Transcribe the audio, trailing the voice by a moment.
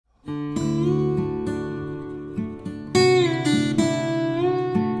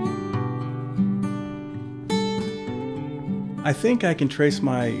I think I can trace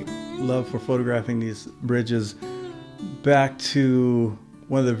my love for photographing these bridges back to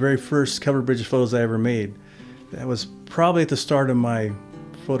one of the very first covered bridge photos I ever made. That was probably at the start of my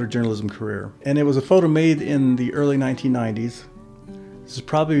photojournalism career. And it was a photo made in the early 1990s. This is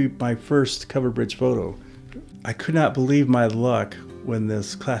probably my first covered bridge photo. I could not believe my luck when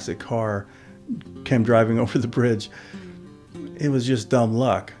this classic car came driving over the bridge. It was just dumb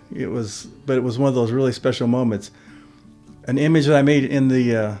luck. But it was one of those really special moments. An image that I made in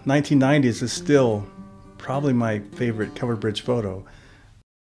the 1990s is still probably my favorite covered bridge photo.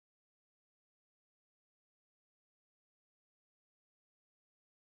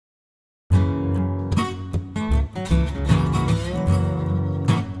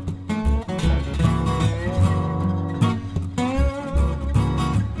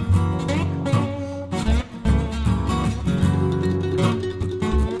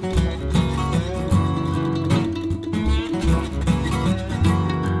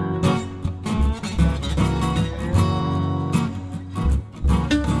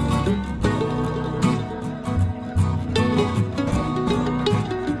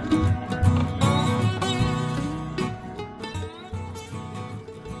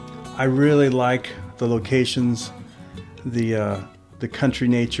 I really like the locations, the country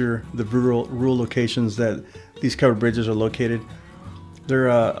nature, the rural locations that these covered bridges are located. They're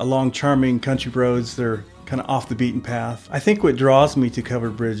along charming country roads. They're kind of off the beaten path. I think what draws me to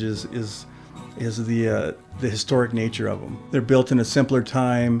covered bridges is the historic nature of them. They're built in a simpler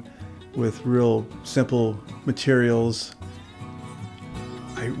time with real simple materials.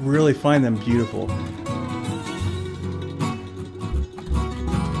 I really find them beautiful.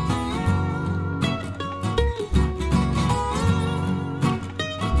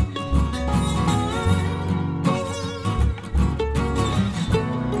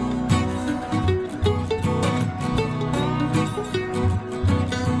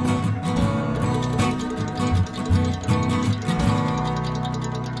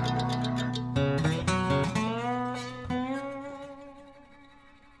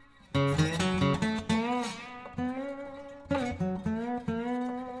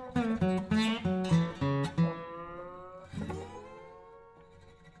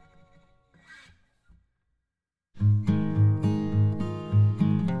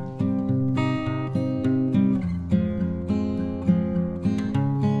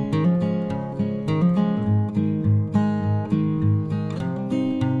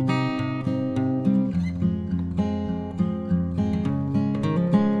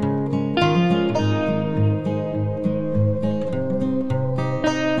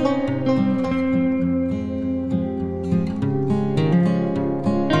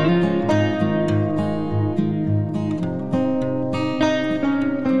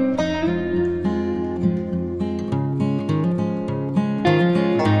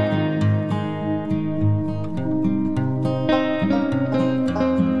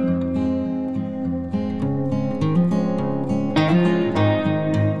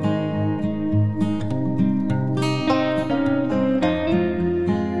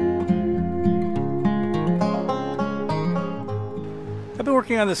 I've been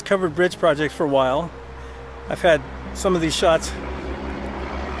working on this covered bridge project for a while. I've had some of these shots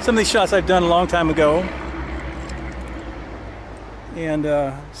I've done a long time ago, and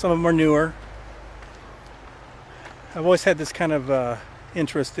some of them are newer. I've always had this kind of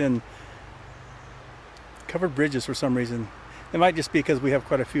interest in covered bridges for some reason. It might just be because we have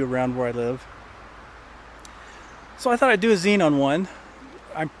quite a few around where I live. So I thought I'd do a zine on one.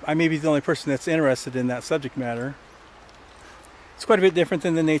 I may be the only person that's interested in that subject matter. It's quite a bit different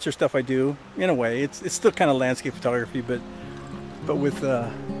than the nature stuff I do, in a way. It's still kind of landscape photography, but with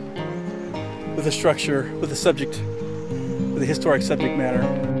a structure, with a historic subject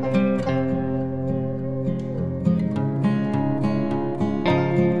matter.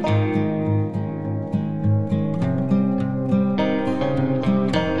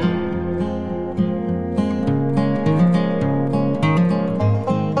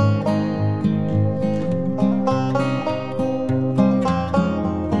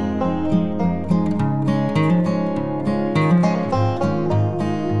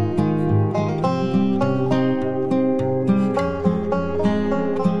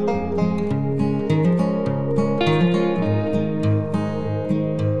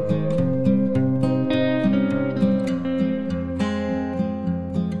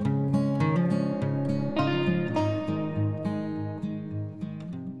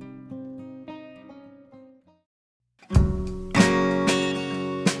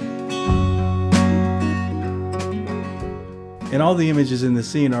 And all the images in the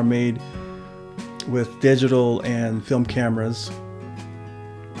scene are made with digital and film cameras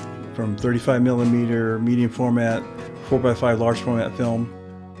from 35mm medium format, 4x5 large format film.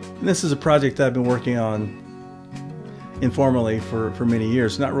 And this is a project that I've been working on informally for many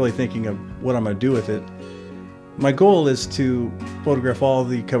years, not really thinking of what I'm going to do with it. My goal is to photograph all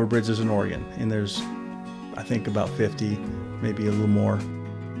the covered bridges in Oregon, and there's, I think, about 50, maybe a little more.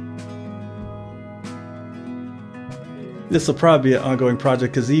 This will probably be an ongoing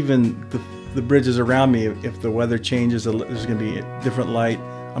project because even the bridges around me, if the weather changes, there's going to be a different light,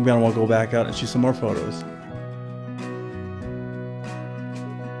 I'm going to want to go back out and shoot some more photos.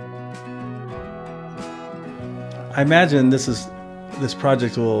 I imagine this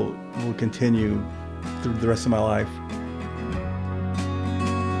project will continue through the rest of my life.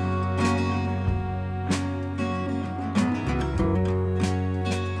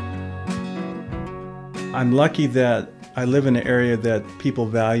 I'm lucky that I live in an area that people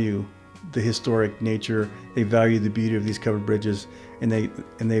value the historic nature. They value the beauty of these covered bridges, and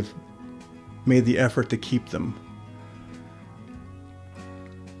they've made the effort to keep them.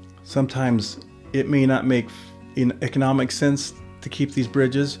 Sometimes it may not make economic sense to keep these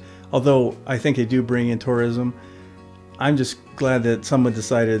bridges, although I think they do bring in tourism. I'm just glad that someone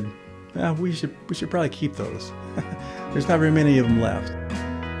decided, we should probably keep those. There's not very many of them left.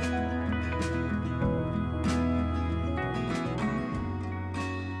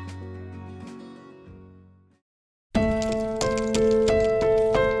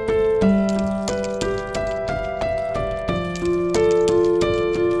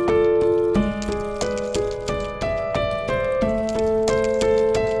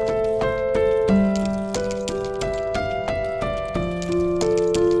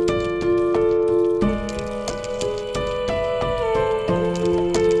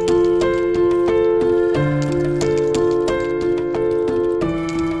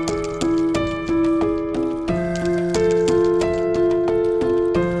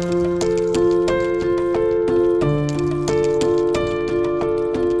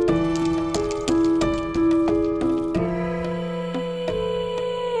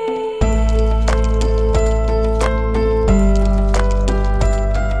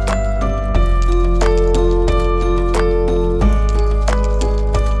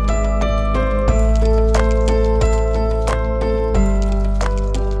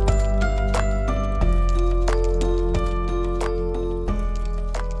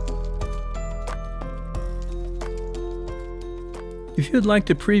 If you'd like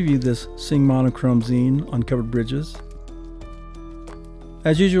to preview this Seeing Monochrome zine on covered bridges,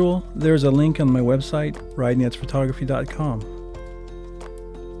 as usual, there's a link on my website, ridingetsphotography.com,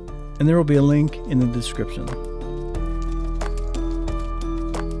 and there will be a link in the description.